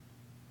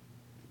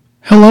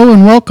Hello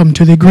and welcome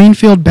to the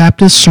Greenfield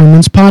Baptist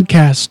Sermons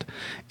Podcast.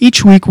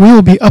 Each week we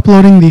will be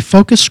uploading the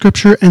focus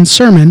scripture and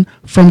sermon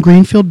from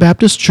Greenfield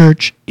Baptist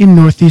Church in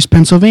Northeast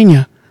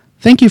Pennsylvania.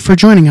 Thank you for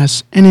joining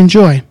us and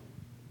enjoy.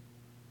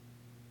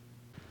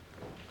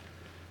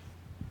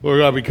 Lord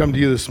God, we come to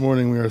you this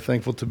morning. We are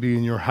thankful to be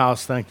in your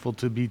house, thankful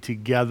to be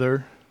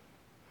together,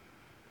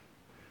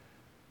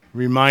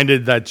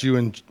 reminded that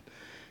you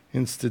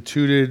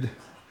instituted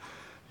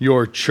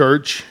your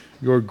church,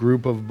 your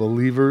group of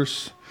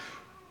believers,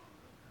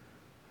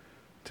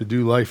 to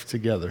do life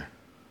together.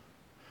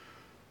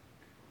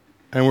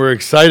 And we're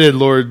excited,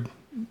 Lord,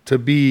 to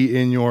be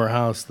in your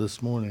house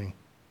this morning.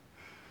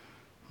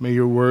 May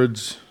your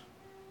words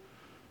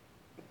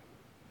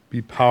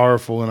be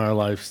powerful in our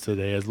lives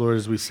today. As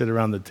we sit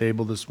around the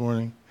table this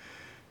morning,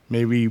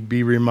 may we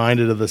be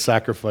reminded of the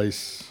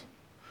sacrifice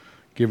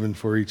given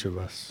for each of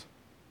us.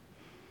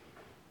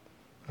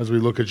 As we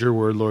look at your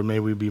word, Lord, may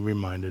we be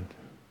reminded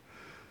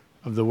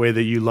of the way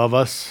that you love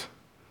us,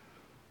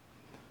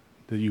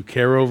 that you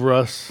care over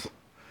us,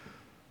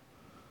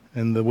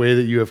 and the way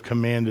that you have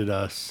commanded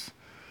us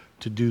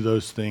to do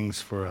those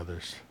things for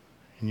others.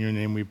 In your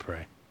name we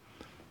pray.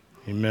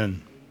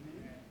 Amen.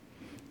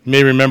 You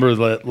may remember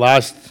that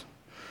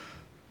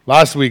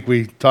last week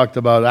we talked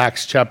about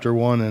Acts chapter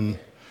 1 and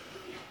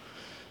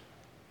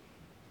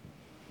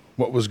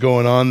what was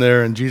going on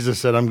there, and Jesus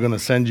said, I'm going to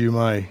send you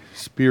my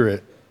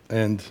Spirit.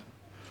 And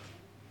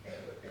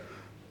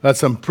that's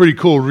some pretty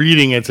cool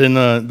reading. It's in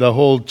the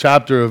whole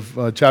chapter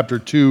of chapter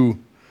 2.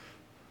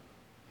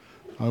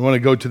 I want to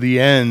go to the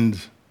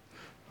end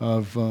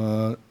of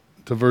to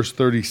verse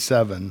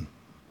 37.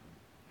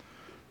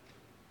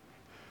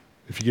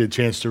 If you get a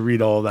chance to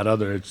read all that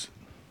other, it's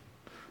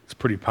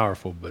pretty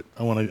powerful. But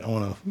I want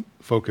to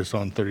focus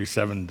on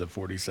 37 to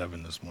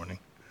 47 this morning.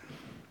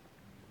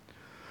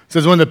 It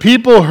says, when the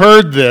people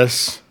heard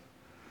this,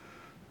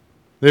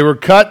 they were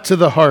cut to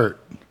the heart.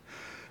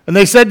 And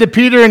they said to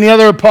Peter and the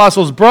other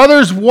apostles,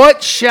 brothers,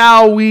 what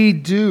shall we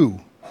do?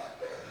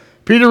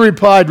 Peter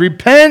replied,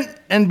 repent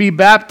and be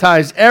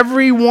baptized,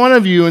 every one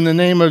of you, in the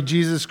name of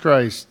Jesus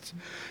Christ,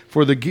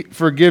 for the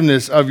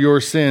forgiveness of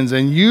your sins,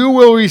 and you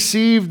will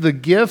receive the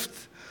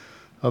gift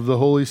of the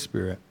Holy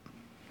Spirit.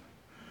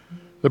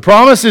 The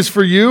promise is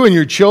for you and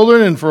your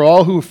children and for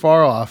all who are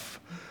far off,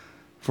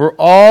 for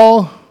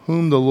all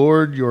whom the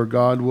Lord your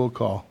God will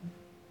call.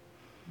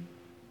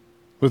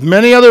 With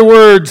many other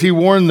words, he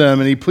warned them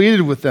and he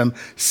pleaded with them,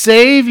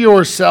 save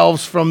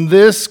yourselves from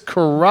this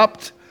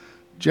corrupt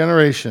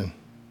generation.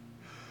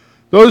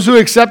 Those who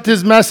accept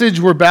his message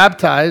were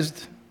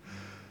baptized,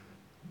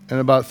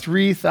 and about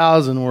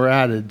 3,000 were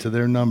added to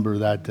their number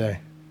that day.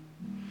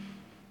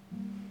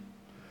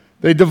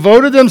 They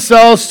devoted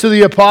themselves to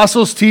the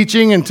apostles'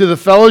 teaching and to the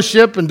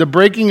fellowship and to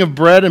breaking of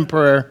bread and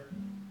prayer.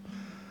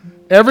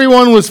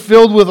 Everyone was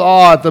filled with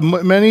awe at the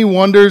many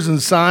wonders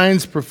and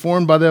signs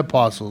performed by the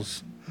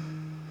apostles.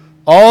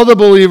 All the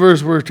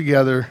believers were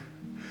together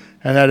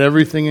and had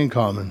everything in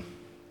common.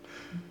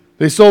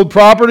 They sold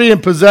property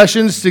and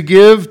possessions to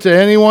give to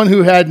anyone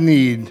who had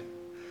need.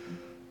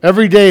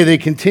 Every day they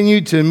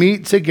continued to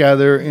meet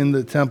together in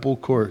the temple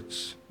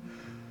courts.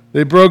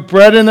 They broke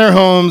bread in their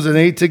homes and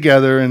ate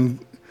together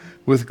and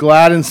with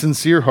glad and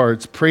sincere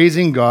hearts,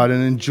 praising God,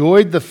 and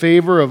enjoyed the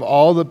favor of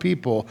all the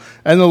people.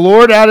 And the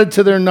Lord added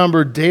to their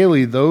number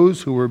daily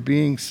those who were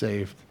being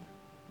saved.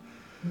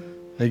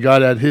 May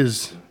God add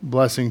his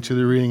blessing to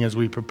the reading as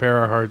we prepare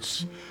our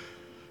hearts.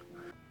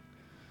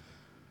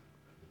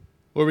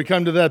 Lord, we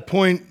come to that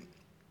point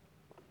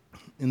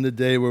in the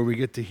day where we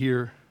get to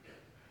hear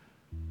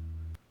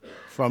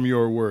from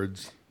your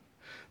words.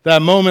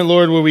 That moment,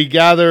 Lord, where we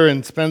gather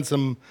and spend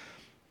some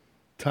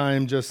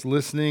time just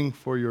listening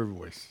for your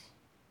voice.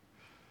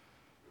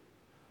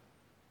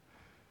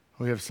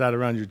 We have sat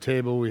around your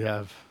table. We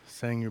have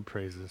sang your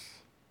praises.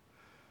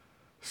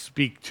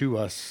 Speak to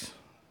us.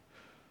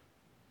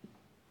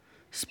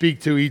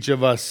 Speak to each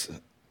of us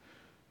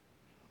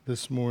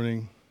this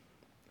morning.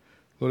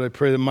 Lord, I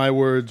pray that my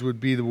words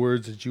would be the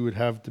words that you would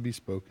have to be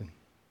spoken.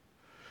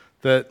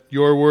 That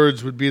your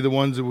words would be the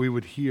ones that we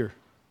would hear.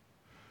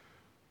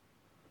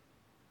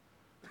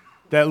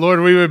 That, Lord,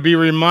 we would be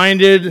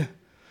reminded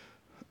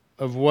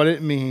of what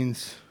it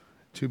means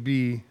to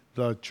be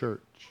the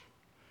church.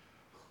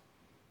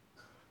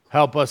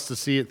 Help us to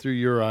see it through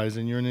your eyes.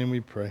 In your name we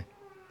pray.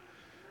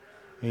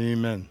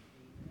 Amen.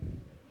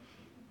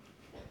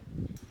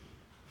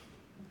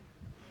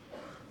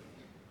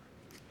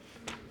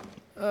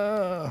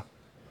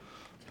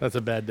 That's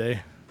a bad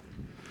day.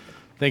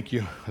 Thank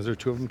you. Is there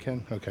two of them,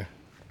 Ken? Okay.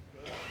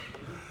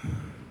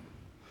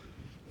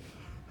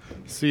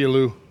 See you,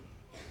 Lou.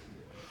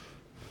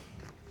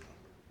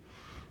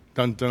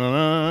 Dun, dun, dun,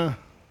 dun.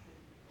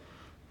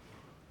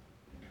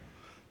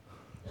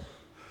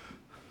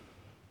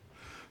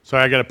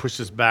 Sorry, I got to push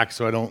this back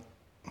so I don't.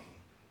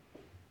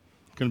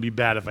 It's going to be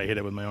bad if I hit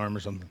it with my arm or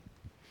something.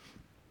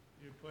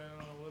 You plan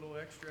on a little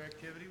extra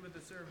activity with the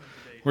sermon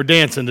today? We're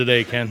dancing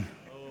today, Ken.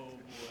 Oh,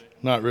 boy.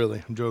 Not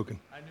really. I'm joking.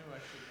 I knew I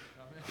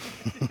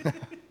should have come in.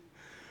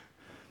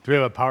 Do we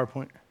have a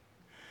PowerPoint?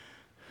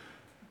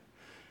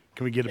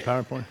 Can we get a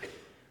PowerPoint?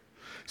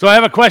 So I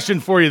have a question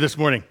for you this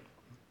morning.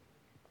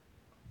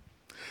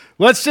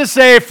 Let's just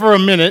say for a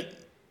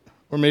minute,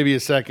 or maybe a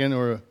second,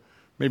 or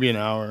maybe an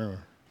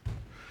hour,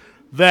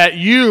 that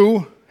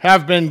you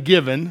have been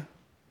given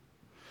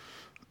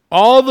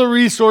all the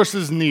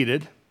resources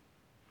needed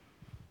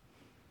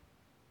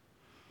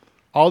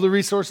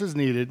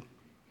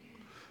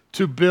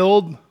to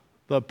build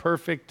the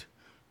perfect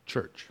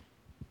church.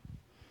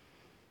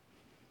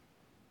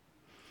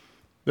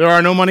 There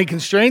are no money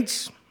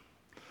constraints.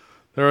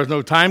 There are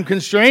no time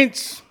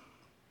constraints.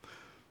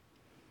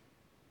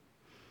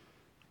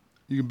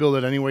 You can build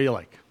it any way you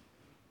like.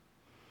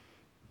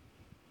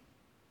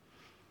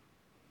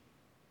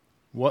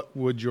 What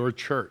would your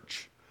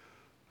church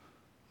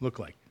look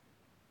like?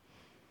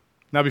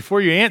 Now, before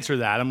you answer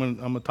that, I'm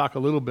going to talk a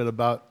little bit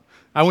about,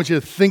 I want you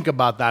to think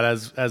about that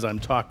as I'm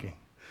talking.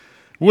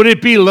 Would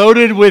it be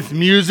loaded with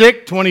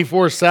music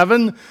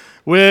 24/7,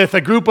 with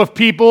a group of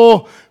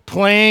people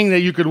playing that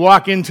you could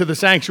walk into the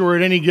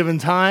sanctuary at any given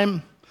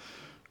time,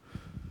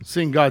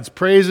 sing God's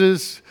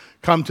praises,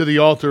 come to the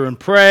altar and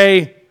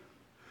pray?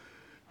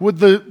 Would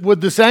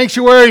the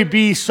sanctuary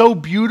be so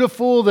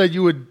beautiful that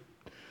you would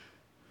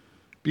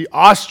be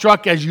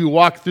awestruck as you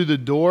walk through the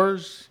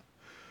doors?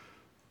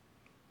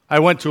 I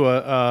went to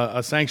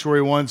a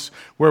sanctuary once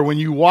where when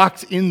you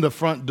walked in the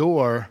front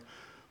door,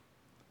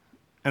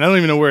 and I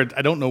don't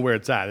know where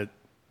it's at,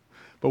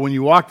 but when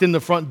you walked in the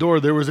front door,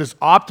 there was this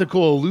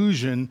optical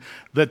illusion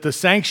that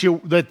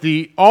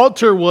the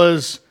altar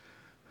was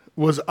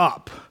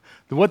up.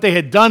 What they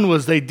had done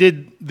was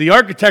the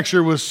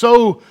architecture was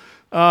so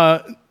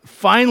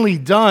finely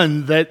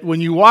done that when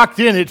you walked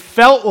in, it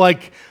felt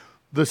like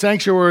the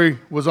sanctuary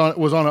was on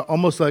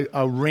almost like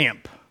a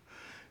ramp.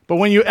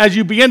 But as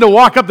you began to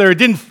walk up there,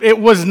 it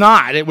was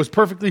not. It was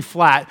perfectly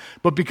flat.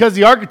 But because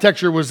the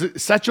architecture was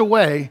such a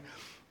way,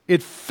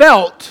 it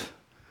felt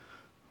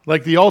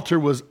like the altar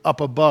was up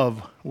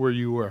above where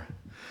you were.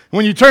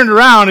 When you turned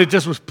around, it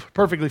just was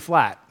perfectly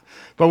flat.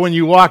 But when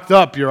you walked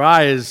up, your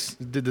eyes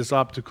did this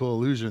optical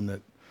illusion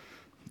that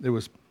it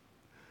was.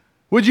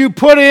 Would you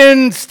put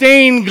in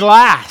stained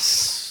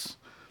glass?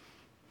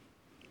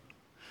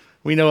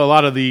 We know a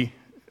lot of the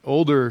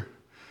older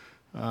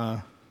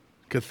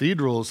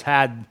cathedrals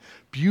had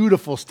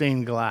beautiful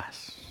stained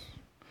glass.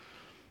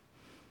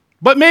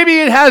 But maybe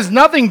it has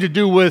nothing to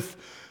do with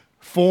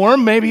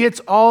form. Maybe it's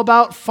all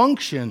about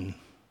function.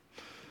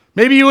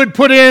 Maybe you would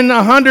put in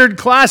 100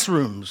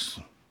 classrooms.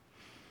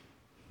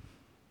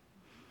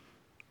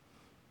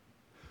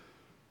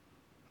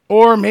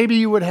 Or maybe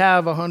you would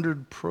have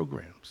 100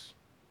 programs.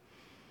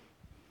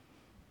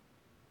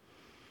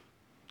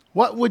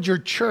 What would your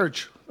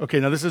church, okay,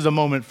 now this is a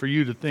moment for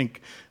you to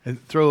think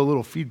and throw a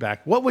little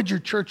feedback. What would your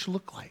church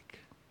look like?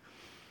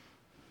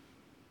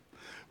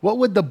 What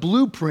would the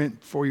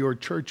blueprint for your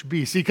church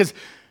be? See, because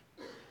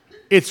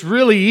it's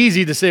really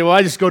easy to say, well,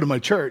 I just go to my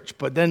church.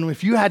 But then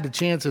if you had the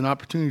chance and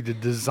opportunity to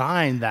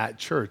design that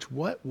church,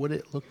 what would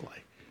it look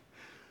like?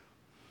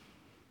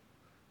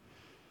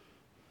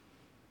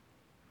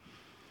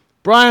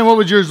 Brian, what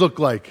would yours look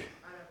like?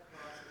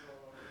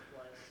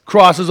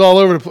 Crosses all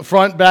over the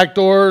front, back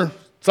door,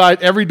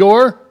 side, every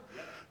door?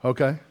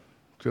 Okay,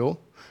 cool.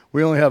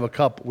 We only have a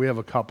couple. We have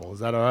a couple. Is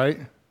that all right?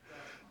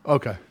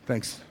 Okay,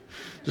 thanks.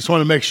 Just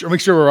want to make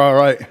sure we're all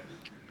right.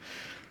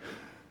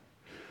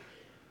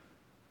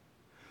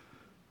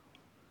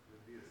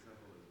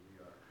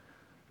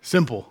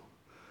 Simple.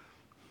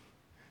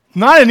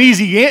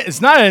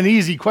 It's not an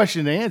easy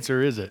question to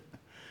answer, is it?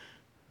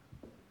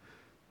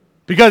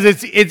 Because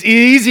it's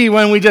easy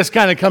when we just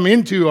kind of come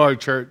into our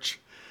church.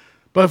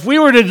 But if we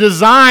were to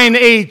design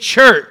a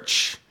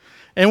church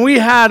and we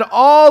had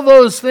all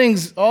those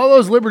things, all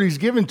those liberties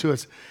given to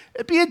us,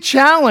 it'd be a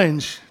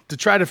challenge to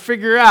try to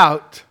figure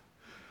out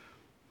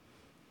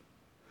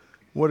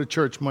what a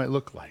church might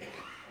look like.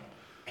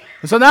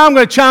 And so now I'm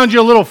going to challenge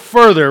you a little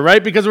further,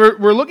 right? Because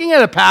we're looking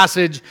at a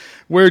passage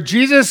where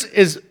Jesus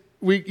is,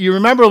 you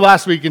remember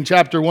last week in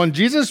chapter 1,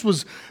 Jesus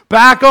was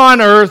back on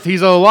earth.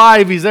 He's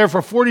alive. He's there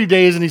for 40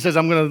 days, and he says,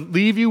 I'm going to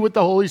leave you with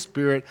the Holy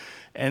Spirit,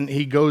 and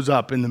he goes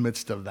up in the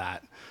midst of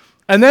that.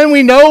 And then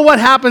we know what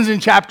happens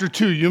in chapter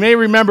 2. You may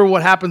remember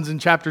what happens in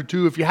chapter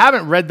 2. If you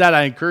haven't read that,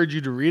 I encourage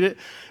you to read it.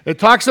 It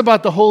talks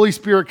about the Holy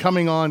Spirit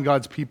coming on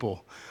God's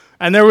people.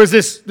 And there was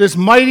this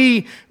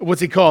mighty,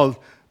 what's he called?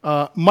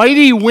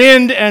 Mighty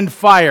wind and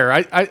fire.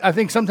 I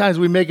think sometimes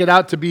we make it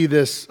out to be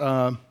this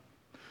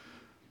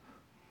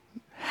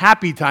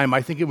happy time.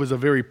 I think it was a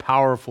very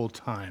powerful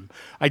time.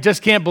 I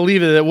just can't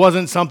believe it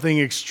wasn't something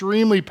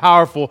extremely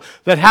powerful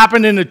that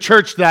happened in the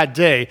church that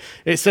day.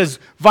 It says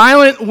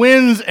violent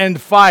winds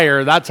and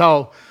fire. That's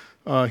how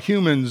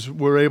humans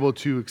were able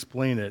to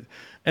explain it.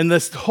 And the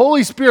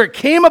Holy Spirit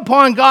came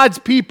upon God's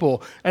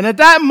people. And at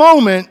that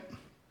moment,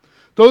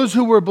 those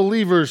who were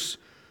believers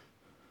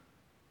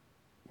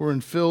were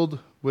filled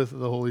with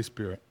the Holy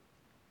Spirit.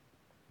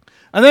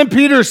 And then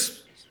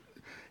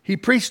he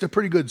preached a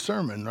pretty good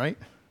sermon, right?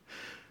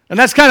 And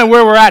that's kind of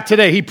where we're at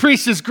today. He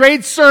preached this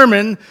great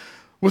sermon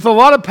with a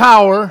lot of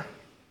power.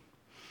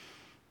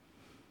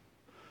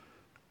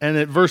 And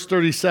at verse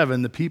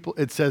 37,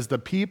 it says, the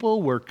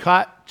people were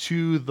cut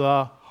to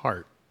the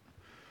heart.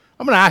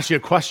 I'm going to ask you a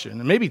question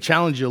and maybe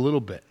challenge you a little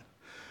bit.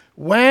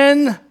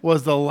 When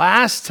was the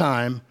last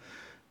time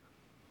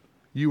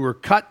you were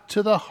cut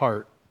to the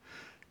heart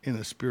in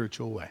a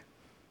spiritual way?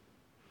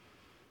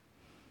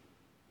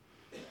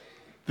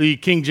 The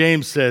King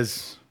James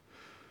says,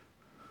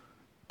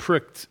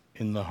 pricked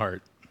in the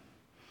heart.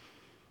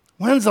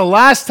 When's the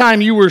last time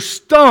you were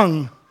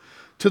stung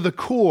to the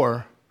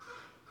core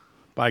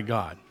by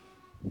God?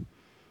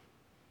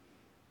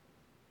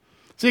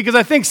 See, because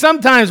I think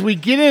sometimes we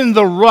get in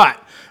the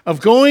rut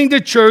of going to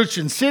church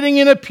and sitting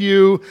in a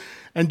pew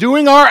and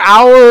doing our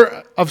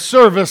hour of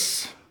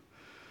service,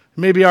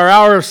 maybe our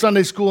hour of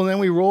Sunday school, and then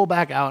we roll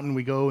back out and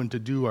we go and to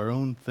do our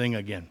own thing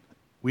again,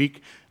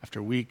 week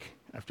after week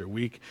after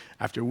week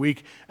after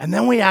week. And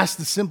then we ask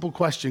the simple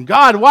question,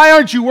 God, why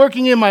aren't you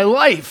working in my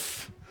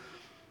life?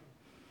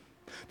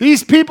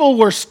 These people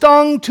were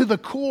stung to the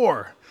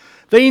core.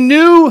 They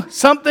knew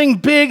something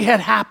big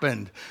had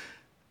happened,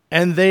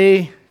 and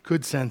they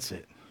could sense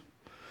it.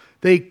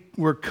 They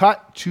were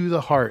cut to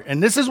the heart.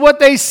 And this is what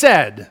they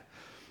said.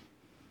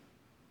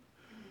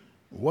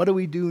 What do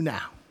we do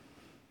now?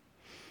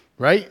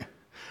 Right?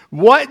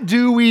 What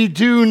do we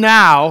do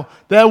now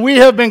that we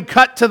have been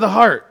cut to the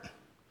heart?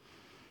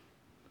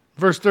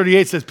 Verse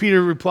 38 says,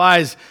 Peter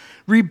replies,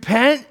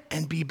 repent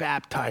and be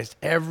baptized,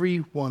 every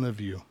one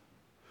of you,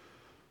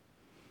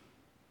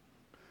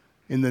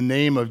 in the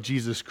name of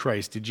Jesus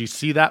Christ. Did you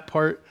see that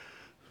part?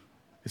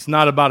 It's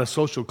not about a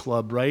social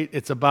club, right?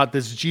 It's about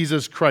this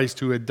Jesus Christ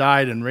who had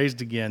died and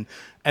raised again.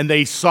 And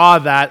they saw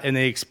that and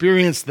they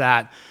experienced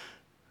that.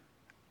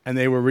 And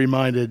they were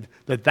reminded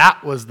that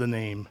that was the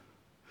name.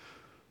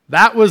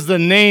 That was the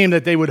name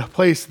that they would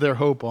place their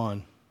hope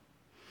on.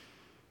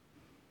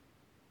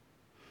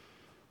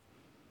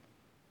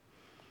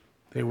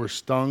 They were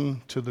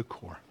stung to the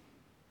core.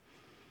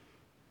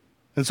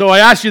 And so I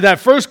asked you that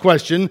first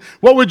question,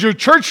 what would your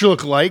church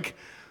look like?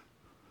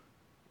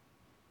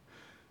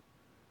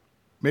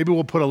 Maybe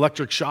we'll put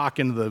electric shock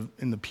in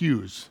the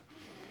pews.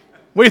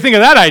 What do you think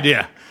of that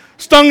idea?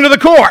 Stung to the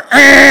core.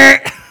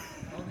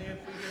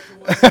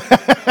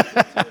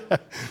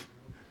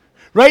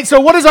 Right? So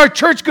what is our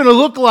church going to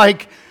look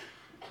like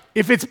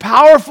if it's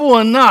powerful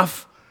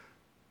enough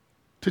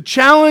to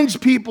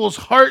challenge people's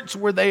hearts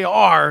where they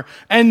are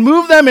and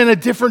move them in a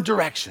different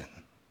direction?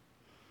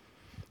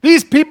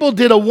 These people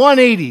did a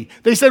 180.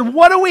 They said,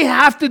 what do we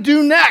have to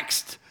do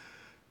next?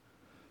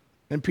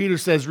 And Peter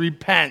says,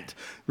 repent.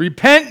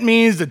 Repent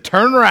means to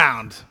turn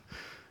around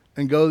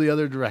and go the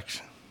other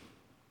direction.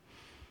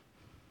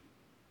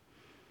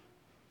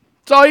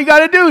 That's all you got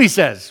to do, he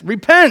says.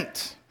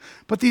 Repent.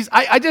 But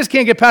I just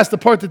can't get past the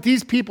part that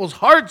these people's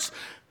hearts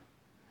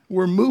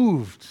were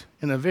moved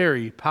in a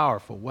very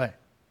powerful way.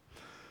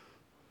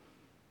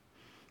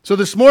 So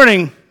this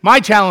morning,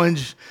 my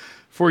challenge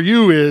for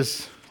you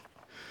is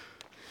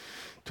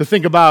to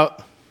think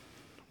about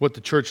what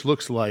the church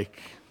looks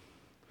like,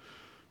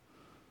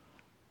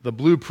 the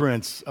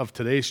blueprints of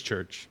today's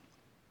church.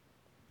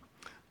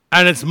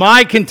 And it's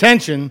my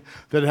contention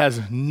that it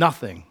has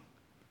nothing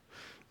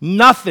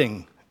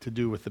to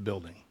do with the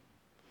building.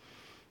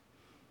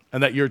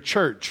 And that your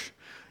church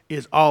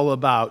is all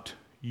about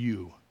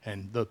you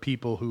and the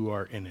people who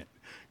are in it.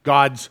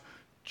 God's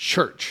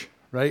church,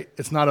 right?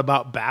 It's not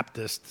about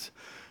Baptists.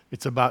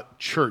 It's about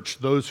church,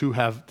 those who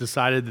have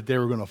decided that they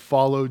were going to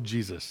follow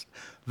Jesus.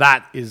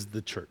 That is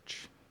the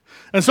church.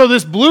 And so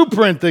this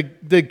blueprint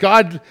that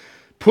God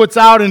puts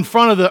out in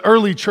front of the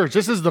early church,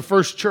 this is the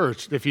first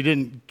church, if you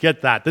didn't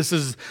get that. This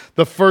is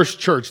the first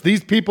church.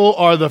 These people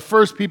are the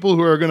first people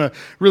who are going to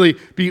really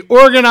be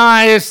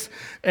organized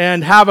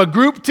and have a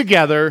group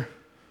together,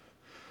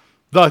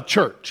 the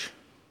church.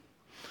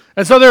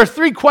 And so there are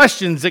three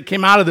questions that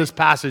came out of this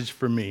passage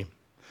for me.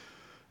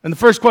 And the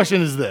first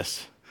question is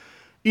this: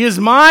 is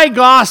my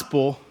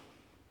gospel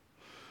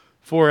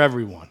for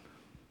everyone?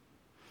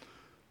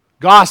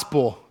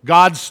 Gospel,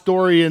 God's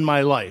story in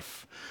my life.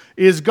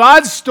 Is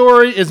my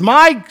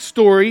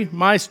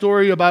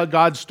story about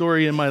God's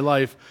story in my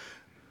life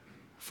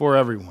for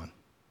everyone?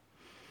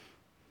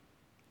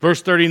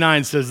 Verse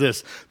 39 says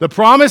this: the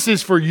promise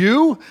is for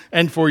you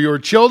and for your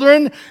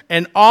children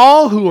and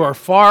all who are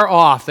far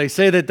off. They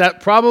say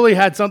that probably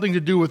had something to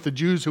do with the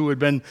Jews who had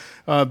been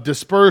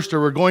dispersed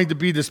or were going to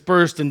be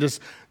dispersed, and just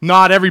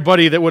not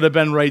everybody that would have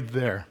been right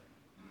there.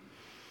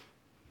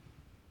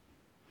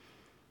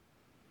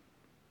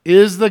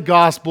 Is the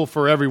gospel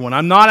for everyone?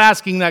 I'm not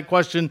asking that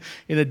question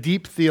in a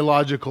deep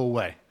theological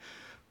way.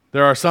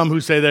 There are some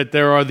who say that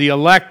there are the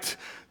elect,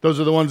 those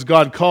are the ones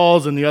God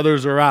calls, and the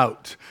others are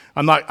out.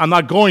 I'm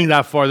not going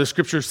that far. The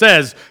scripture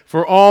says,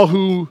 for all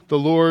who the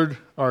Lord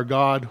our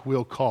God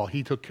will call.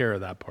 He took care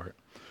of that part.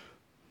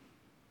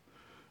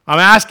 I'm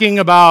asking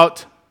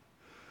about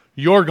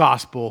your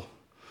gospel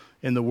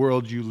in the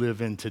world you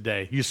live in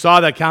today. You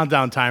saw that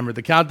countdown timer.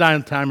 The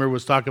countdown timer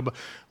was talking about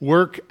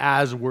work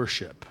as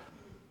worship.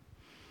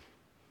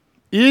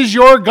 Is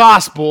your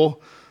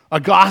gospel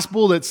a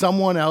gospel that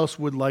someone else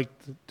would like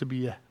to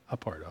be a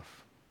part of?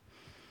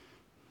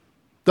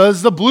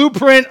 Does the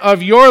blueprint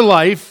of your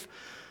life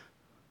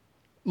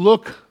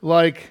look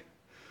like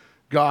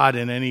God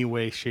in any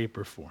way, shape,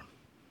 or form?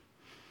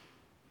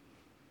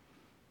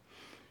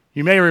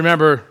 You may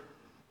remember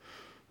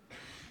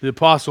the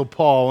Apostle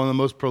Paul, one of the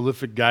most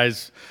prolific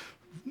guys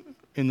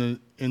in the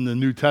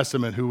New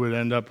Testament, who would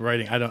end up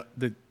writing,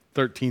 the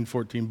 13,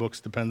 14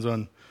 books, depends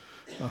on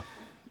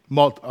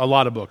a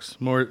lot of books,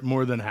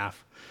 more than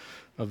half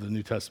of the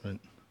New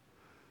Testament.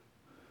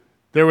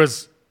 There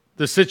was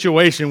the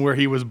situation where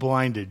he was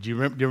blinded. Do you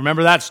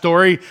remember that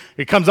story?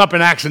 It comes up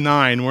in Acts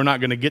 9. We're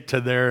not going to get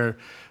to there.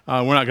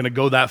 We're not going to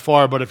go that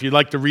far, but if you'd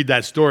like to read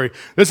that story,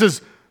 this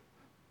is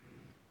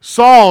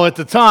Saul at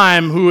the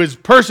time who is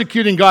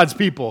persecuting God's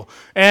people.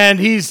 And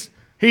he's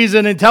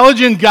an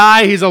intelligent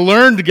guy. He's a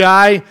learned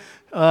guy.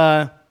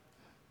 And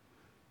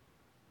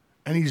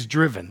he's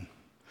driven.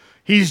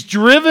 He's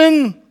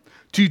driven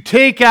to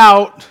take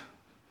out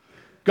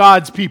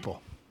God's people.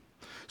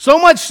 So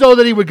much so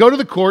that he would go to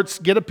the courts,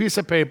 get a piece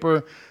of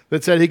paper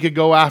that said he could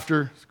go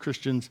after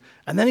Christians,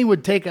 and then he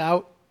would take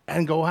out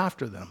and go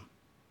after them.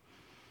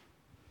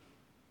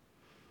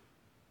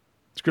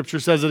 Scripture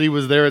says that he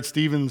was there at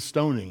Stephen's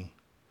stoning,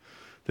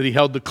 that he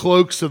held the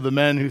cloaks of the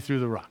men who threw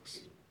the rocks.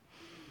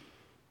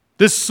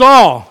 This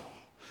Saul,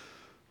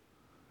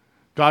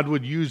 God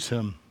would use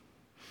him.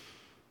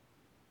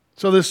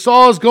 So this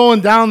Saul is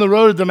going down the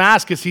road to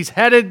Damascus. He's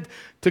headed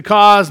to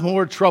cause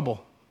more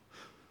trouble,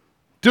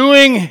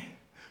 doing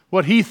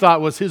what he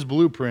thought was his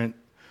blueprint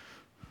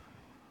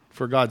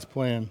for God's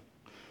plan,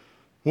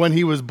 when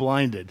he was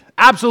blinded,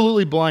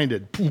 absolutely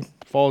blinded. Poof,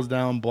 falls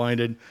down,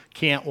 blinded,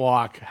 can't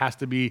walk, has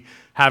to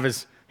have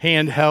his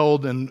hand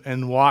held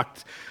and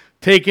walked,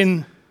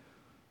 taken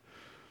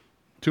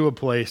to a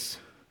place.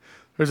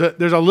 There's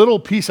a little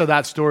piece of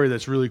that story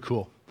that's really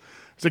cool.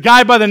 There's a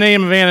guy by the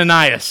name of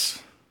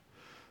Ananias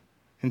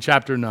in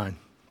chapter 9.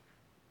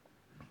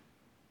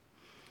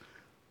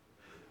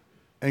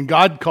 And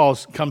God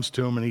comes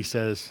to him and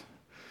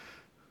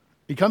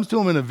he comes to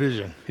him in a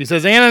vision. He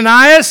says,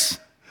 Ananias,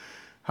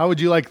 how would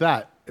you like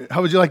that?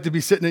 How would you like to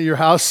be sitting at your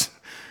house?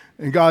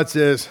 And God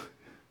says,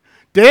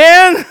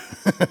 Dan?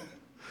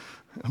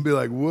 I'll be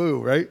like,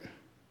 whoa, right?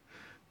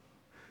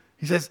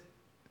 He says,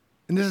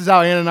 and this is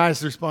how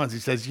Ananias responds. He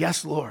says,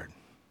 yes, Lord.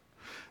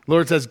 The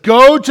Lord says,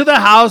 go to the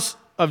house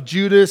of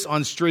Judas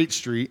on Straight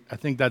Street. I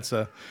think that's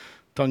a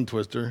tongue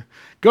twister.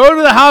 Go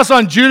to the house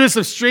on Judas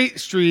of Straight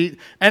Street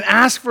and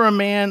ask for a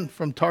man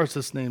from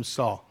Tarsus named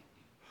Saul.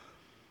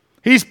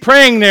 He's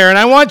praying there, and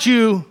I want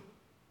you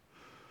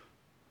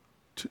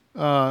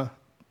to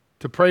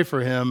pray for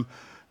him,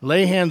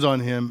 lay hands on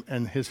him,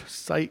 and his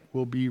sight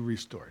will be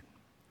restored.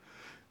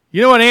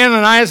 You know what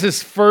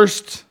Ananias'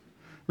 first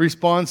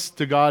response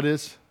to God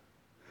is?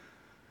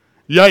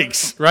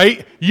 Yikes,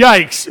 right?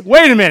 Yikes.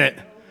 Wait a minute.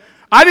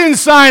 I didn't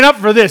sign up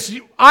for this.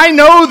 I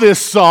know this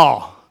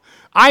Saul.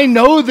 I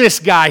know this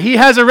guy. He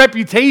has a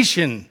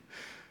reputation.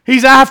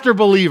 He's after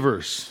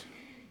believers.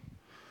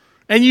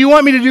 And you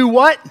want me to do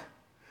what?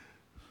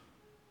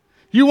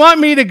 You want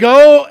me to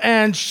go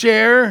and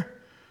share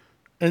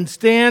and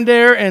stand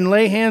there and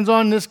lay hands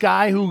on this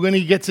guy who, when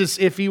he gets his,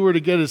 if he were to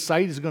get his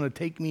sight, is going to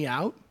take me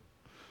out?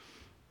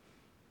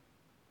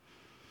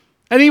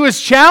 And he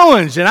was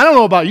challenged, and I don't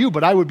know about you,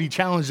 but I would be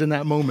challenged in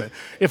that moment.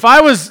 If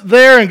I was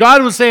there and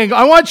God was saying,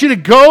 I want you to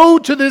go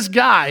to this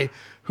guy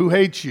who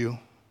hates you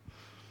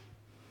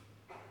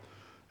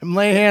and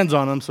lay hands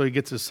on him so he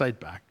gets his sight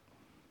back.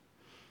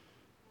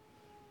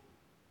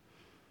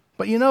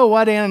 But you know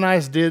what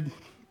Ananias did?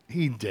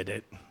 He did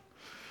it.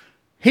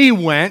 He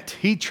went.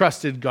 He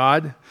trusted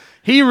God.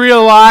 He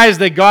realized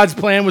that God's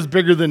plan was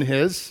bigger than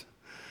his.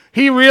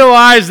 He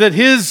realized that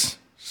his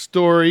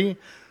story,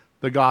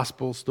 the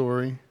gospel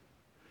story,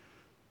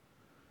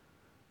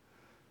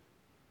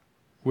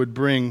 would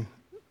bring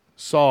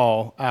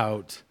Saul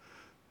out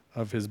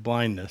of his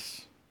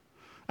blindness.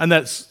 And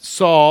that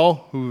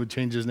Saul, who would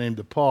change his name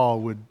to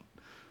Paul, would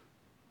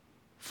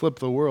flip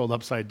the world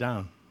upside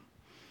down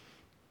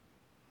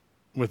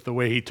with the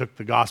way he took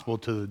the gospel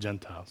to the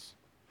Gentiles.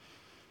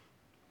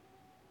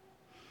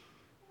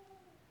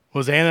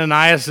 Was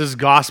Ananias'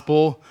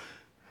 gospel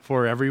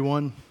for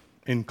everyone,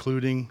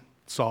 including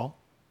Saul?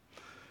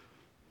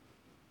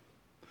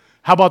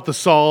 How about the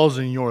Sauls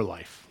in your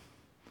life?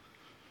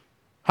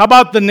 How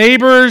about the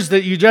neighbors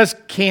that you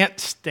just can't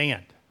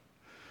stand?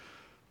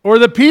 Or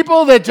the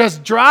people that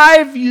just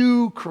drive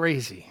you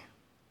crazy?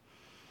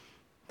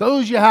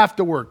 Those you have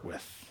to work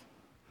with.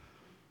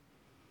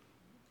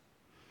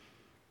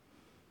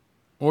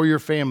 Or your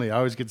family. I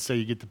always get to say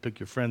you get to pick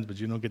your friends, but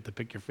you don't get to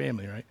pick your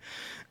family, right?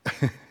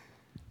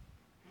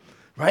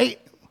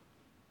 Right?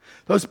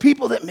 Those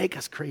people that make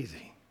us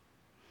crazy.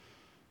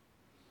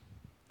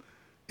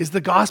 Is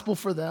the gospel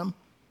for them?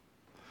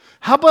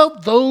 How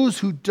about those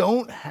who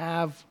don't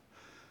have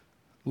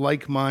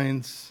like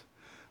minds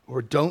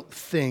or don't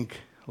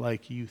think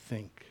like you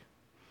think?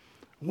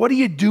 What do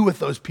you do with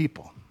those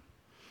people?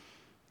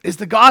 Is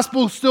the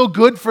gospel still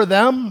good for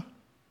them?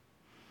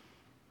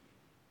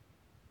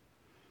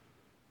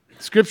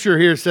 Scripture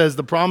here says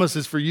the promise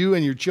is for you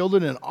and your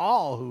children and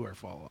all who are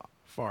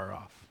far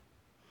off.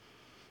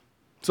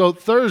 So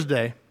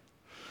Thursday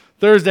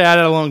I had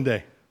a long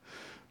day.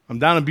 I'm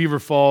down in Beaver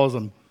Falls.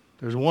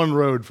 There's one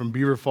road from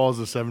Beaver Falls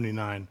to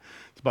 79.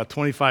 It's about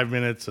 25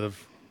 minutes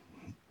of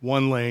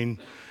one lane.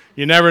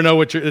 You never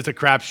know it's a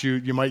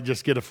crapshoot. You might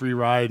just get a free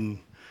ride and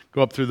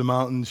go up through the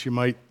mountains.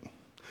 I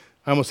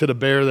almost hit a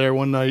bear there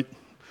one night.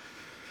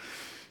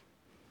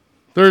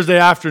 Thursday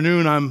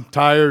afternoon, I'm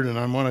tired, and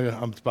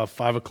it's about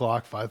 5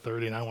 o'clock,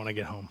 5:30, and I want to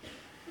get home.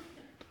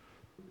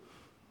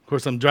 Of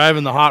course, I'm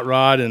driving the hot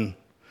rod, and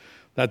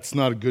that's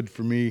not good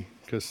for me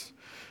because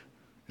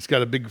it's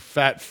got a big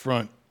fat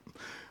front.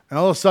 And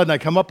all of a sudden, I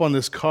come up on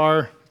this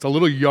car. It's a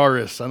little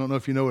Yaris. I don't know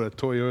if you know what a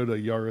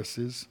Toyota Yaris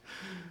is,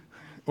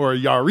 or a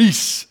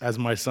Yaris, as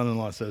my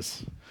son-in-law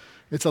says.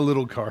 It's a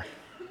little car.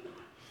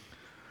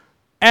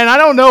 And I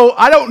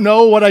don't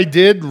know what I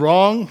did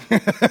wrong.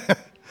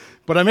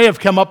 But I may have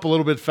come up a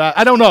little bit fast.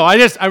 I don't know.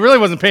 I really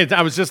wasn't paying attention.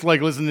 I was just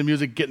like listening to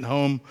music, getting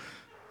home.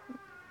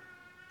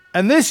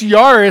 And this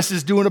Yaris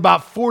is doing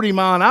about 40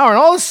 mile an hour. And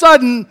all of a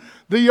sudden,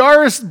 the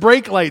Yaris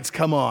brake lights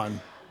come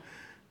on.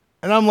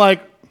 And I'm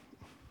like,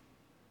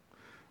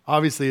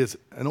 obviously it's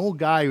an old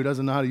guy who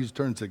doesn't know how to use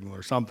turn signal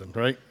or something,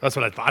 right? That's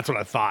what I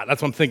thought.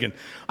 That's what I'm thinking.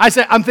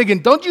 I'm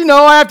thinking, don't you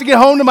know I have to get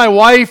home to my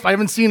wife? I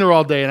haven't seen her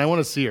all day and I want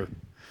to see her.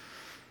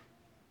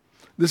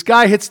 This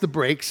guy hits the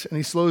brakes and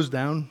he slows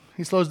down.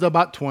 He slows to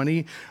about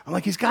 20. I'm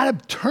like, he's got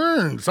to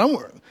turn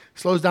somewhere.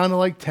 Slows down to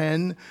like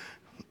 10.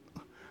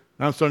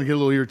 Now I'm starting to get a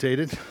little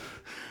irritated.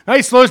 Now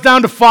he slows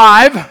down to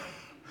 5.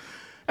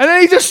 And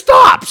then he just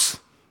stops.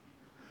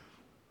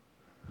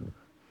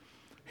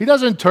 He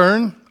doesn't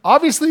turn.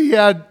 Obviously,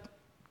 he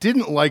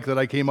didn't like that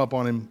I came up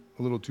on him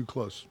a little too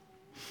close.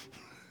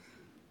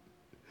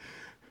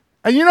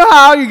 And you know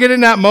how you get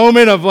in that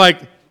moment of like,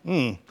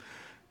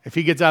 if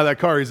he gets out of that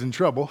car, he's in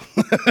trouble.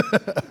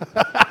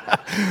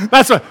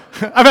 That's what,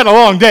 I've had a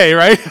long day,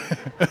 right?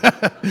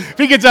 If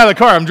he gets out of the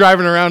car, I'm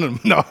driving around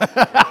and no.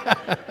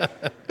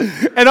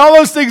 And all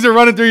those things are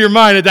running through your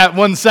mind at that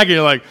 1 second.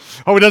 You're like,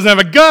 oh, he doesn't have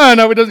a gun.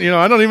 Oh, he doesn't,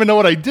 I don't even know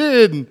what I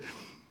did.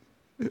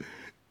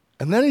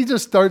 And then he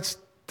just starts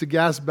to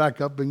gas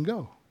back up and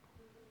go.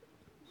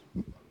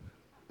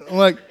 I'm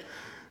like,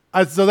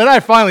 so then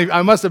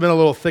I must have been a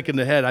little thick in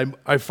the head.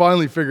 I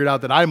finally figured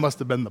out that I must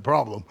have been the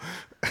problem.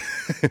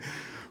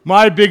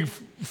 My big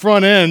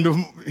front end,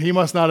 he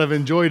must not have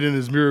enjoyed in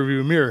his rear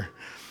view mirror.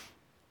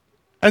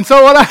 And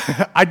so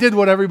I did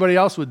what everybody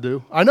else would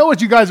do. I know what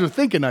you guys were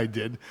thinking I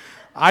did.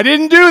 I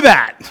didn't do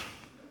that.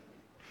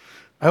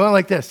 I went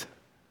like this.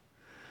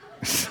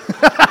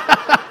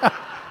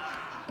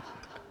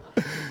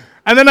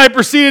 And then I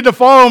proceeded to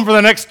follow him for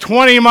the next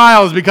 20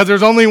 miles because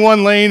there's only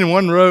one lane and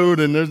one road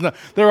and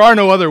there are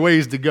no other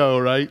ways to go,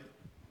 right?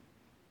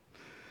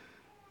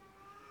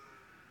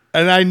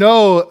 And I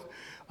know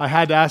I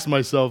had to ask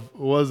myself,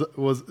 was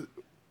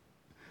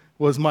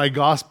my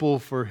gospel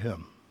for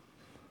him?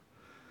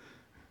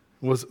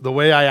 Was the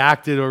way I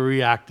acted or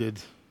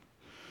reacted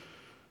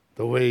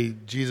the way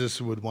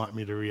Jesus would want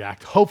me to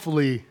react?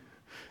 Hopefully,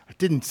 I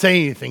didn't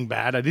say anything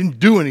bad. I didn't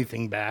do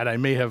anything bad. I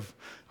may have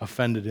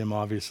offended him,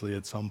 obviously,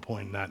 at some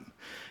point in that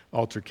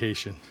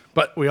altercation.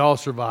 But we all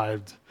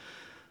survived.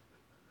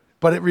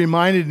 But it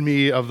reminded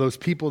me of those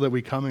people that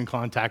we come in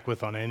contact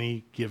with on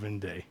any given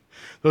day.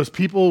 Those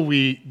people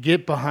we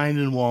get behind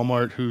in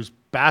Walmart whose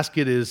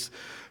basket is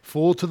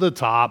full to the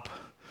top,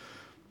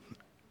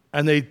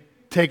 and they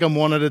take them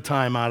one at a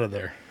time out of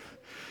there.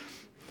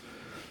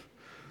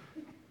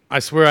 I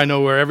swear I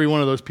know where every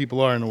one of those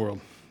people are in the world.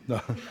 No.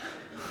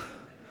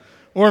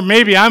 Or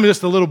maybe I'm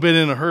just a little bit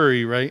in a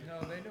hurry, right? No,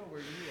 they know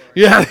where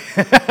you are.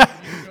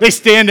 Yeah. They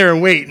stand there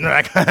and wait, and they're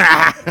like,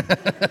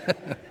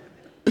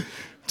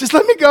 just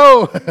let me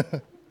go.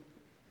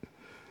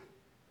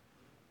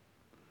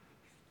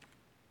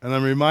 And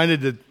I'm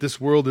reminded that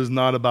this world is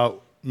not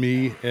about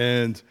me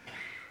and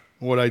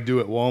what I do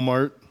at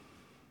Walmart.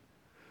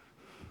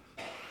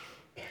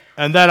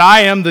 And that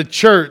I am the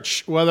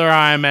church, whether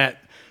I'm at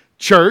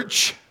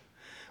church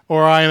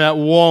or I'm at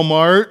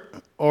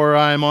Walmart or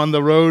I'm on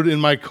the road in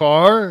my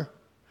car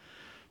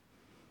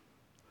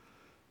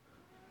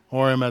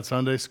or I'm at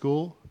Sunday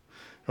school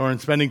or I'm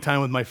spending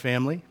time with my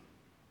family.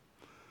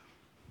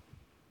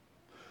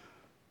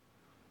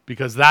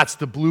 Because that's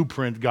the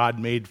blueprint God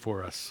made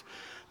for us.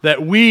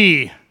 That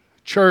we,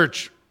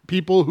 church,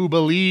 people who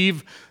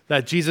believe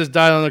that Jesus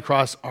died on the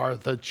cross, are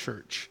the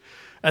church.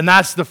 And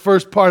that's the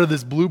first part of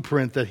this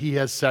blueprint that he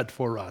has set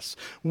for us.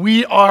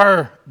 We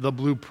are the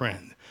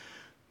blueprint.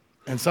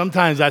 And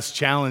sometimes that's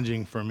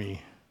challenging for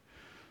me.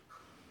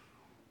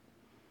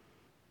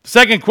 The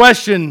second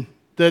question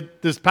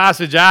that this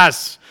passage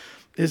asks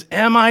is,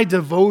 am I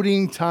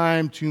devoting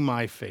time to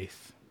my faith?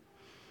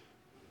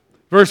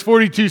 Verse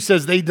 42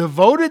 says, they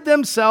devoted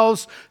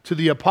themselves to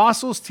the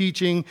apostles'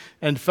 teaching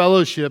and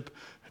fellowship,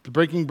 to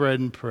breaking bread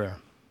and prayer.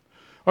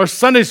 My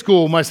Sunday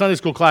school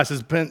class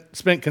has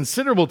spent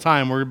considerable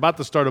time. We're about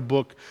to start a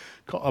book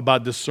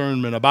about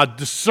discernment, about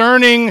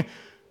discerning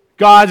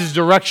God's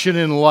direction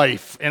in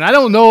life. And I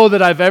don't know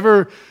that I've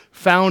ever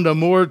found a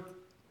more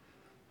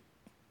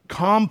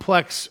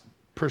complex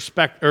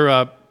perspective or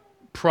a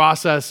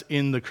process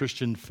in the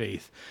Christian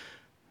faith.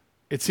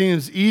 It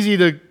seems easy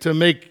to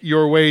make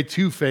your way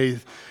to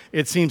faith.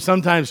 It seems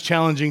sometimes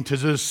challenging to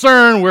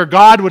discern where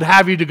God would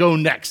have you to go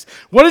next.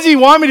 What does he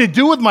want me to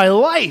do with my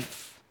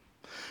life?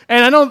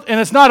 And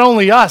it's not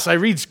only us. I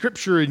read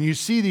scripture and you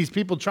see these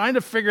people trying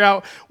to figure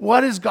out,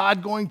 what is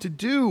God going to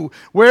do?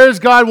 Where does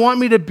God want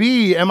me to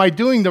be? Am I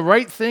doing the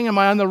right thing? Am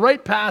I on the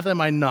right path?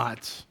 Am I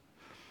not?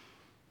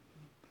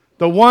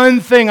 The one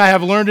thing I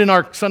have learned in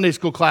our Sunday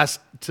school class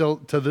to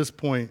this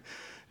point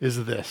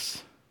is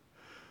this.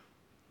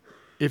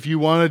 If you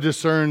want to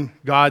discern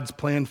God's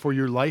plan for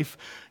your life,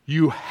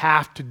 you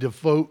have to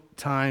devote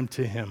time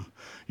to him.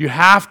 You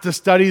have to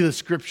study the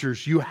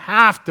scriptures. You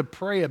have to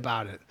pray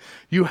about it.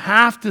 You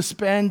have to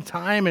spend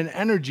time and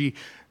energy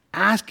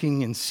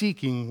asking and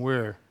seeking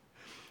where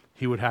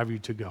he would have you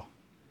to go.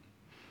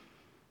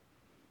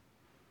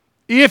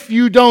 If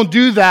you don't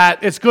do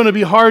that, it's going to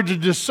be hard to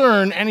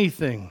discern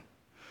anything.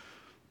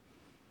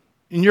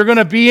 And you're going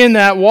to be in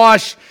that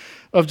wash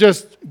of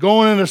just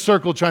going in a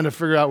circle trying to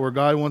figure out where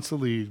God wants to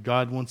lead,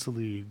 God wants to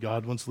lead,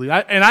 God wants to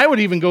lead. And I would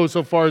even go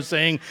so far as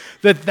saying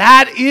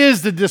that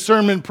is the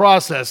discernment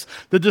process.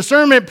 The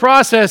discernment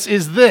process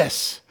is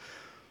this.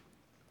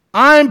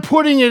 I'm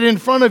putting it in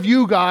front of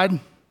you, God,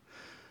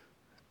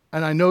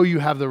 and I know you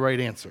have the right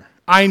answer.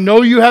 I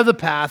know you have the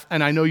path,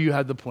 and I know you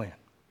have the plan.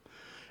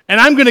 And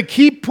I'm going to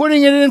keep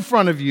putting it in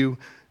front of you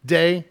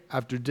day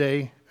after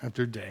day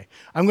after day.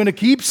 I'm going to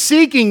keep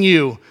seeking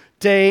you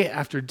day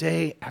after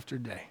day after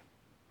day.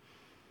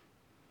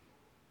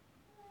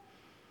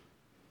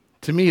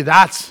 To me,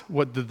 that's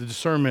what the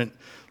discernment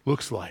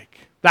looks like.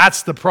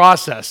 That's the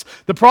process.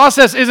 The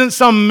process isn't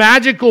some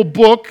magical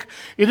book.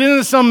 It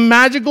isn't some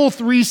magical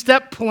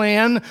 3-step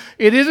plan.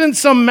 It isn't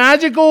some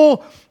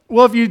magical,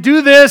 well, if you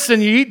do this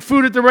and you eat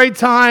food at the right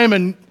time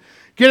and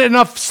get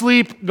enough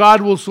sleep, God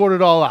will sort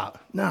it all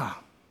out. No.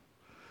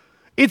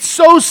 It's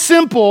so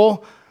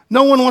simple,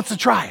 no one wants to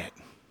try it.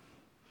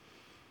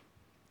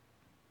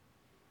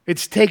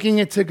 It's taking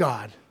it to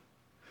God.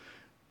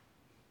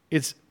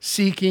 It's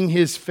seeking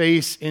his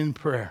face in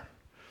prayer.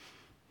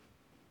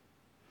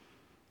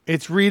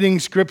 It's reading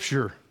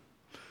scripture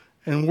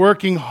and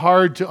working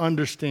hard to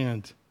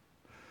understand.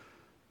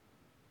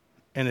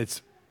 And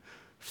it's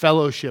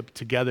fellowship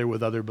together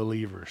with other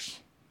believers.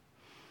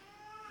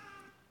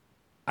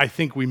 I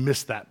think we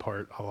miss that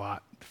part a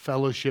lot.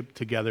 Fellowship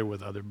together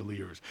with other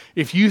believers.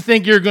 If you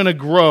think you're going to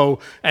grow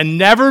and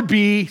never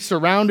be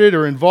surrounded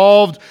or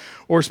involved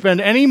or spend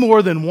any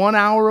more than 1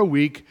 hour a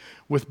week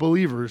with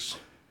believers,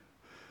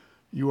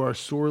 you are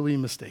sorely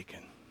mistaken.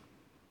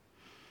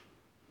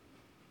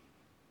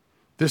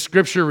 This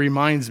scripture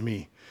reminds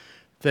me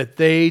that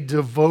they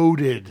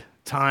devoted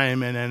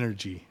time and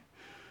energy.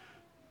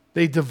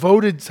 They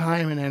devoted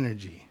time and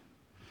energy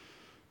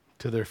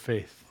to their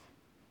faith.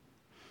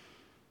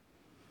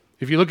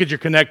 If you look at your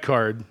Connect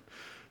card,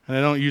 and I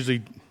don't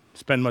usually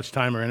spend much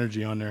time or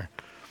energy on there,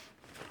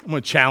 I'm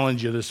going to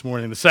challenge you this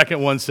morning. The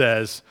second one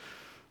says,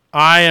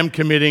 I am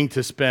committing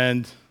to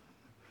spend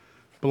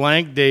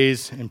blank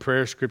days in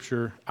prayer,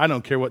 scripture. I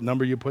don't care what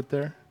number you put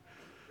there.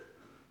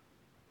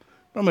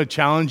 I'm going to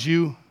challenge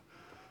you.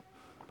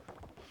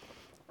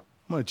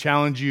 I'm going to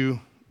challenge you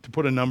to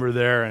put a number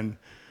there and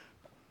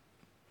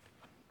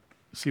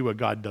see what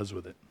God does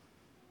with it.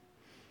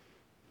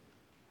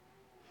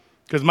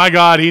 Because my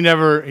God, he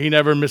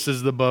never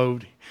misses the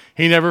boat.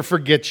 He never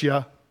forgets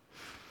you.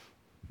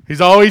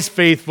 He's always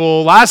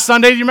faithful. Last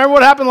Sunday, do you remember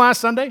what happened last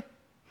Sunday?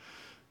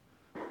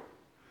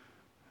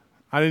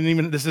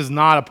 This is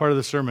not a part of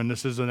the sermon.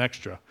 This is an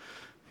extra.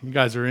 You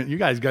guys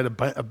got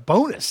a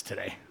bonus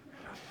today.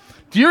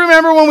 Do you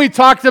remember when we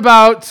talked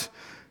about,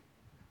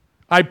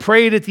 I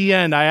prayed at the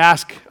end,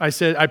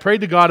 I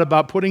prayed to God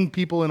about putting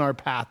people in our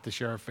path to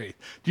share our faith.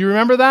 Do you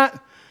remember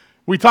that?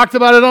 We talked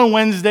about it on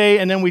Wednesday,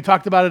 and then we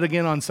talked about it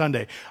again on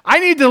Sunday. I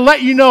need to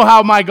let you know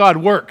how my God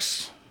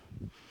works.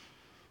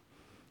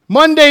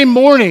 Monday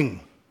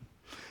morning,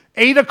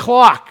 8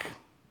 o'clock,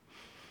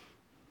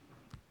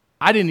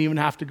 I didn't even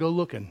have to go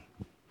looking.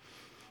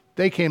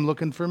 They came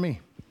looking for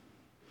me.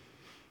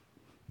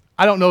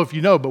 I don't know if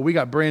you know, but we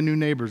got brand new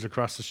neighbors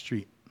across the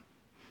street.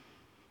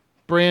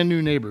 Brand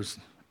new neighbors.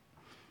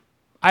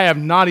 I have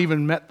not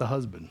even met the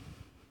husband.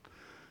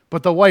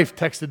 But the wife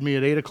texted me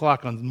at 8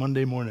 o'clock on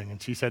Monday morning,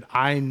 and she said,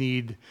 I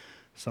need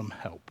some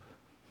help.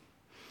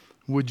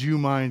 Would you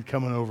mind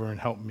coming over and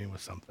helping me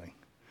with something?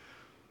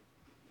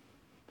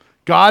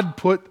 God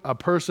put a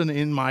person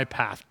in my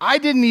path. I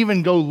didn't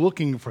even go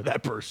looking for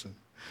that person.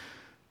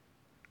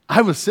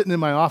 I was sitting in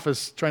my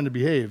office trying to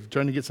behave,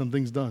 trying to get some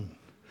things done.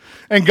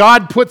 And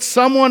God put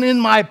someone in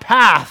my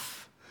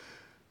path.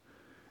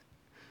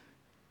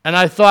 And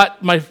I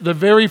thought, the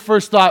very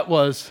first thought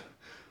was,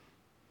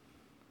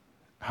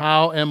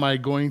 how am I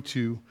going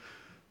to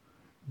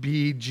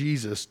be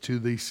Jesus to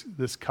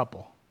this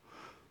couple?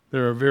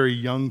 They're a very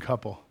young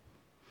couple.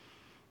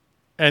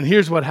 And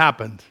here's what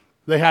happened.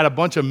 They had a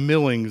bunch of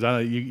millings.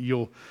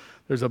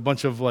 There's a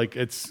bunch of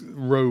it's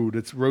road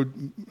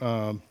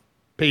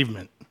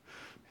pavement.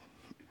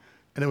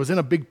 And it was in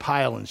a big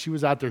pile, and she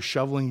was out there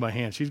shoveling by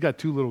hand. She's got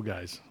 2 little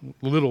guys,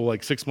 little,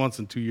 like 6 months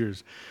and 2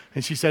 years.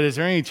 And she said, is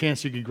there any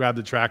chance you could grab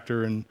the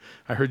tractor? And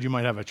I heard you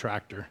might have a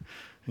tractor,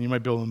 and you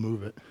might be able to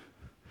move it.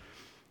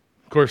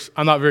 Of course,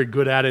 I'm not very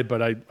good at it,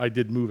 but I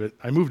did move it.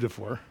 I moved it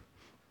for her.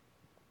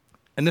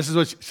 And this is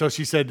what so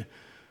she said,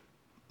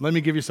 let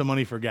me give you some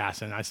money for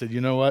gas. And I said, you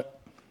know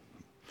what?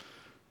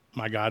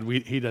 My God,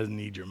 he doesn't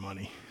need your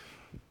money.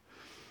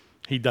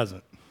 He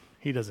doesn't.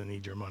 He doesn't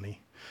need your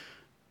money.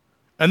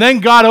 And then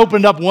God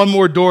opened up one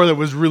more door that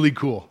was really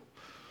cool.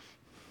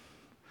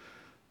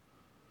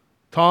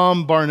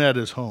 Tom Barnett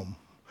is home.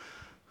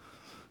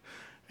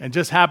 And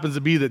just happens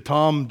to be that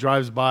Tom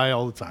drives by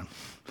all the time.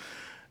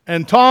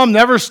 And Tom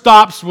never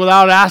stops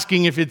without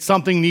asking if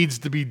something needs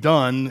to be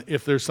done,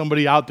 if there's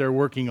somebody out there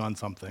working on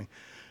something.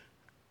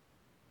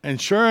 And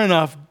sure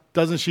enough,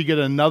 doesn't she get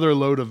another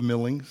load of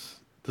millings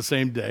the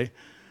same day?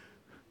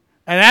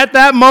 And at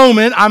that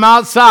moment, I'm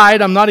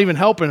outside. I'm not even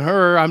helping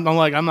her. I'm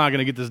like, I'm not going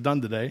to get this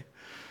done today.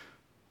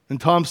 And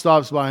Tom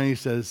stops by and he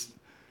says,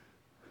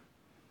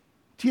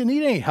 do you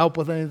need any help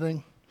with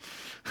anything?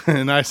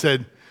 And I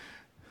said,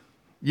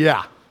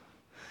 yeah.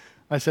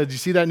 I said, you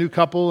see that new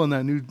couple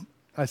and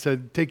I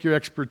said, take your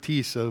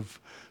expertise of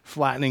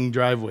flattening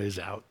driveways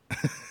out,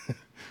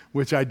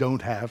 which I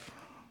don't have.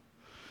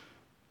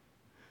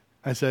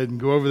 I said,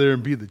 go over there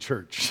and be the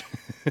church.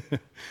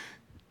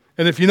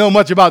 And if you know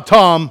much about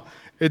Tom,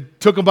 it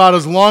took about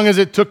as long as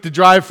it took to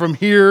drive from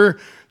here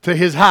to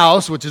his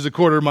house, which is a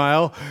 1/4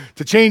 mile,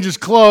 to change his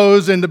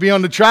clothes and to be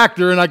on the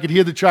tractor, and I could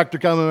hear the tractor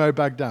coming right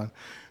back down.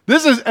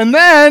 And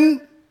then,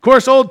 of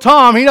course, old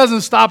Tom, he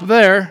doesn't stop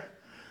there.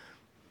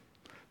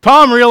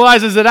 Tom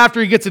realizes that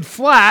after he gets it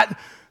flat,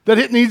 that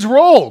it needs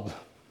rolled.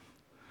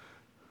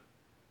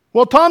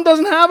 Well, Tom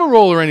doesn't have a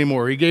roller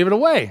anymore. He gave it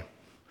away.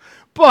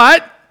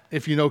 But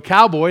if you know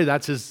Cowboy,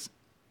 that's his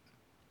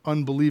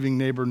unbelieving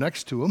neighbor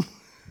next to him,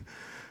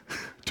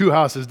 2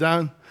 houses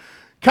down.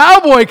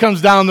 Cowboy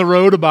comes down the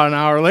road about an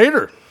hour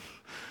later.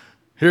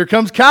 Here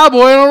comes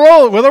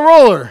Cowboy with a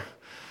roller.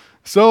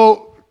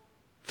 So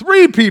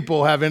 3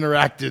 people have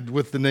interacted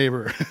with the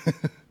neighbor.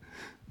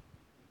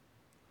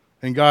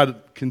 And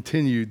God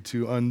continued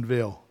to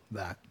unveil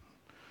that.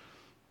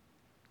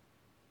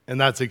 And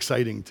that's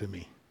exciting to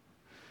me.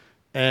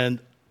 And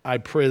I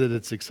pray that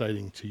it's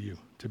exciting to you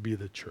to be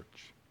the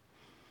church.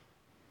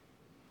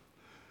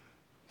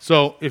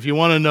 So if you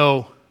want to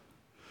know,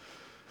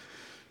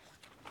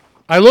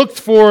 I looked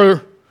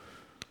for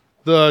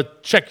the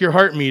check your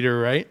heart meter,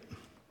 right?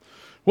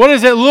 What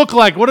does it look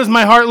like? What does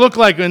my heart look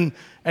like? And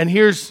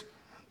here's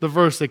the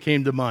verse that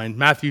came to mind,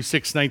 Matthew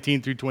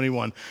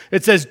 6:19-21.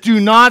 It says, do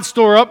not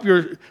store up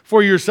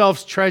for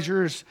yourselves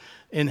treasures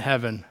in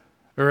heaven,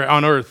 or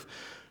on earth,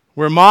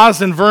 where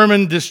moths and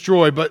vermin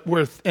destroy,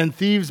 and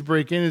thieves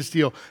break in and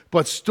steal.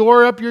 But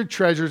store up your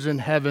treasures in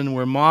heaven,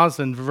 where moths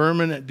and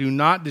vermin do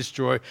not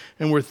destroy,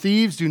 and where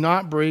thieves do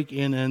not break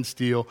in and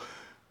steal.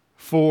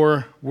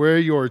 For where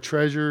your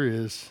treasure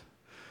is,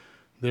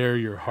 there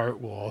your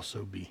heart will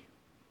also be.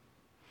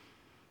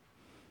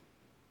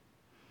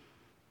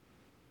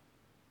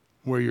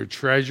 Where your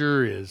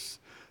treasure is,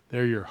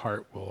 there your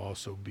heart will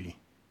also be.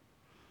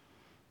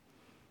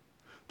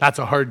 That's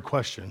a hard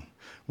question.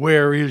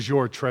 Where is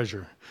your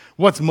treasure?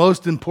 What's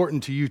most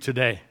important to you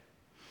today?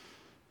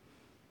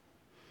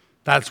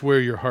 That's where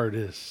your heart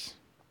is.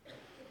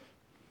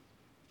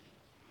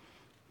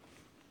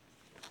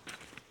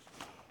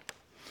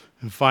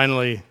 And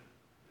finally,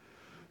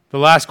 the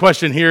last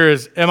question here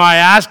is, am I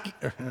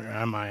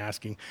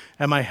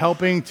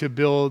helping to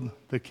build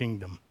the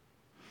kingdom?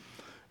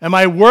 Am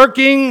I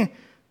working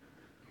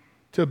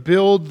to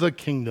build the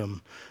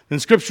kingdom? In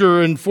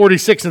Scripture in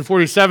 46 and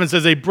 47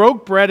 says, they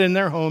broke bread in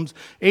their homes,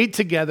 ate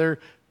together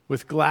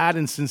with glad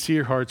and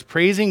sincere hearts,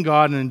 praising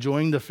God and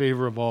enjoying the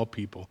favor of all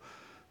people.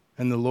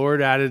 And the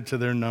Lord added to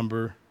their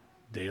number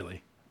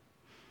daily.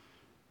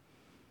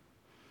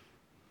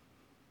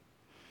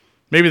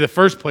 Maybe the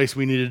first place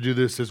we need to do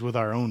this is with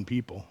our own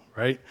people,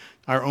 right?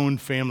 Our own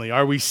family.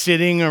 Are we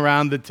sitting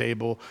around the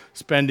table,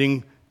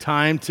 spending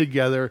time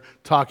together,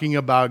 talking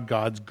about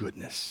God's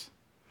goodness?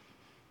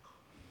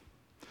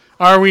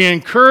 Are we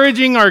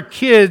encouraging our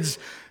kids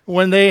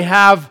when they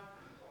have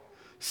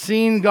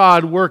seen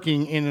God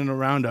working in and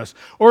around us?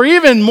 Or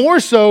even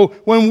more so,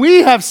 when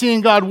we have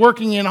seen God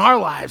working in our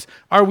lives,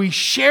 are we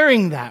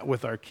sharing that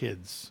with our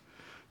kids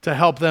to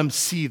help them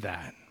see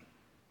that?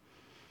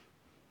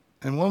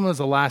 And when was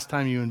the last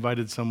time you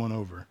invited someone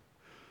over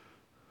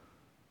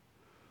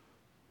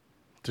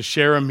to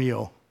share a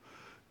meal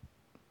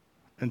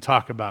and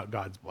talk about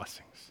God's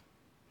blessings?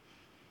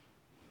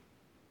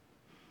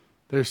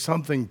 There's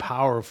something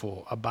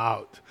powerful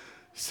about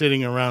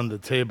sitting around the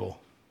table,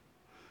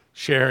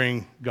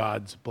 sharing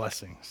God's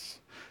blessings.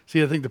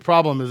 See, I think the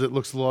problem is it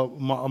looks a lot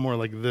more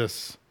like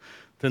this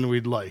than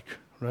we'd like,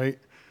 right?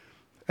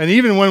 And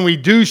even when we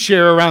do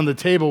share around the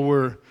table,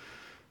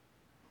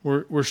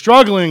 we're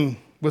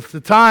struggling with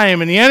the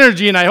time and the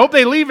energy, and I hope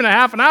they leave in a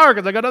half an hour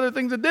because I got other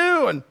things to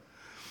do. And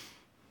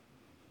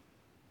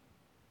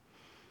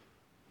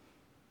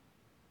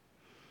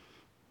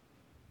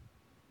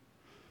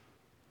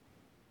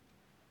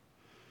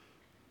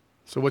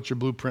So what's your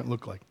blueprint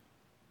look like?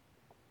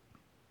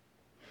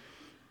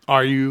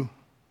 Are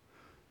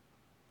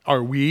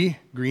we,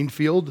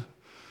 Greenfield,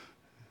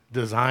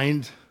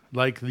 designed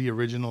like the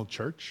original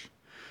church?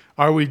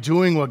 Are we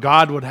doing what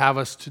God would have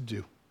us to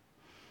do?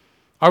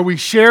 Are we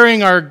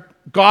sharing our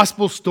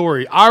gospel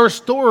story, our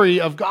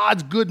story of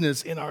God's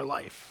goodness in our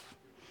life?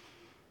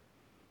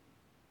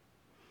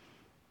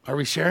 Are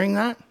we sharing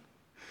that?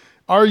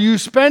 Are you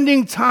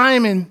spending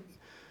time in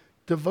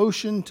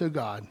devotion to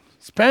God?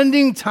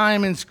 Spending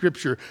time in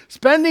Scripture?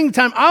 Spending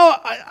time...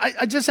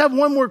 I just have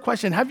one more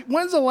question.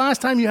 When's the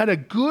last time you had a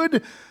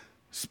good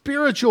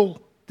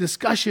spiritual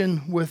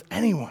discussion with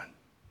anyone?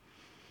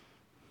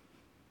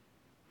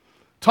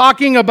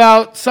 Talking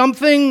about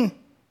something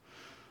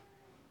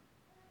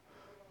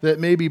that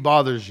maybe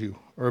bothers you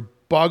or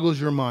boggles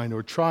your mind,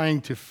 or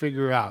trying to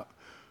figure out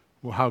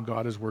how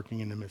God is working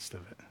in the midst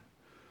of it.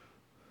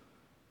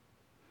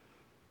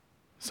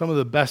 Some of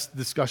the best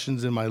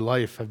discussions in my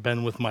life have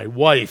been with my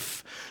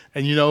wife.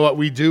 And you know what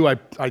we do? I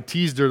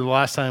teased her the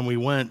last time we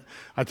went.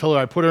 I told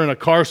her I put her in a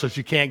car so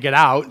she can't get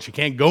out, and she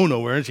can't go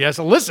nowhere, and she has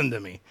to listen to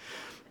me.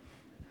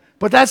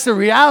 But that's the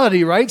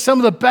reality, right? Some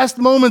of the best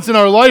moments in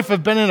our life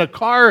have been in a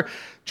car,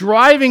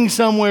 driving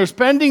somewhere,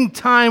 spending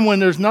time when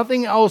there's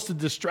nothing else to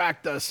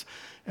distract us.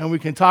 And we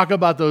can talk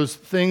about those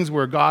things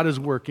where God is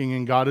working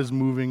and God is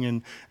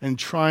moving and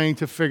trying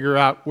to figure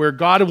out where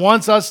God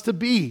wants us to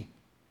be.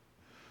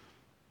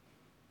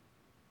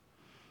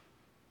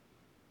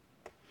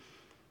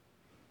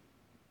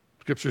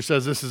 Scripture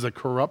says this is a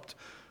corrupt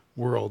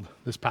world.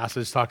 This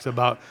passage talks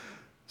about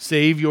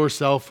save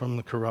yourself from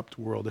the corrupt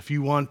world. If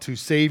you want to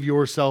save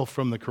yourself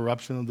from the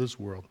corruption of this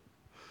world,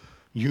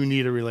 you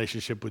need a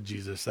relationship with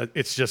Jesus.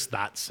 It's just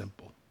that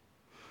simple.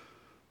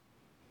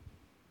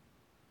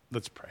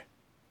 Let's pray.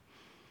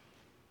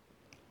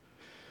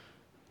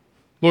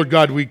 Lord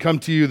God, we come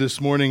to you this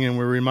morning and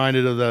we're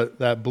reminded of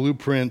that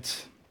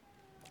blueprint.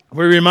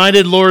 We're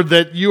reminded, Lord,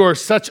 that you are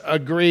such a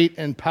great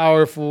and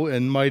powerful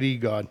and mighty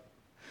God,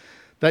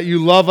 that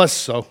you love us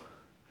so.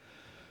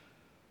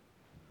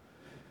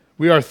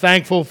 We are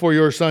thankful for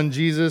your Son,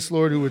 Jesus,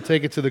 Lord, who would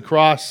take it to the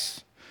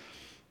cross.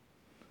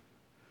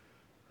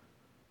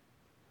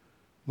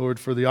 Lord,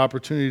 for the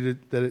opportunity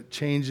that it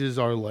changes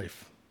our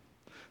life.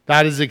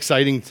 That is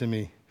exciting to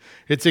me.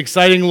 It's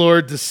exciting,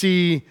 Lord, to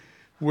see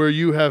where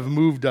you have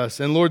moved us.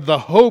 And Lord, the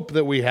hope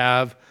that we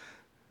have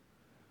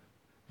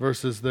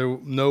versus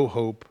no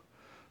hope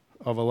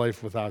of a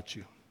life without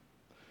you.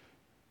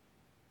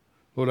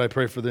 Lord, I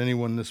pray for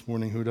anyone this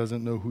morning who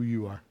doesn't know who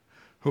you are,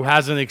 who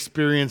hasn't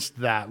experienced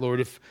that.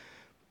 Lord, if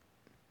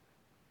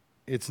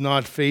it's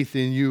not faith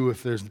in you,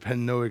 if there's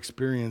been no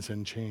experience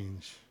and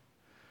change.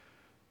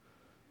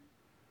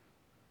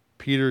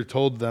 Peter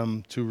told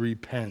them to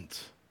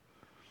repent.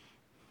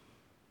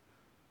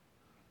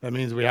 That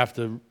means we have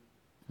to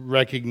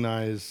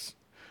recognize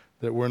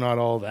that we're not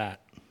all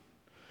that.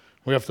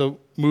 We have to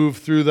move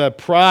through the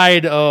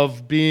pride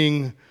of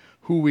being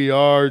who we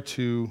are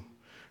to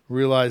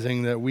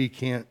realizing that we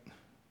can't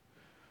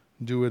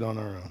do it on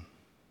our own.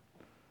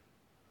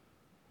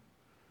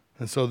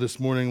 And so this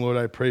morning, Lord,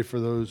 I pray for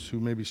those who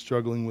may be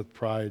struggling with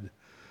pride,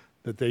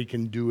 that they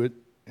can do it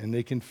and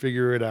they can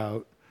figure it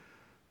out.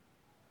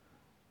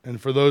 And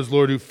for those,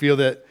 Lord, who feel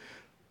that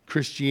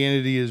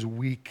Christianity is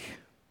weak,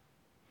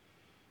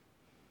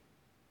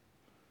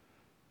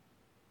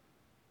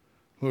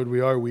 Lord,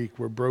 we are weak.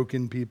 We're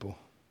broken people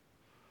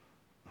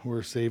who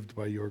are saved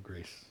by your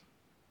grace.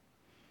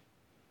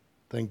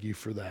 Thank you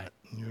for that.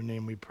 In your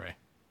name we pray.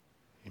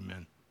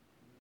 Amen.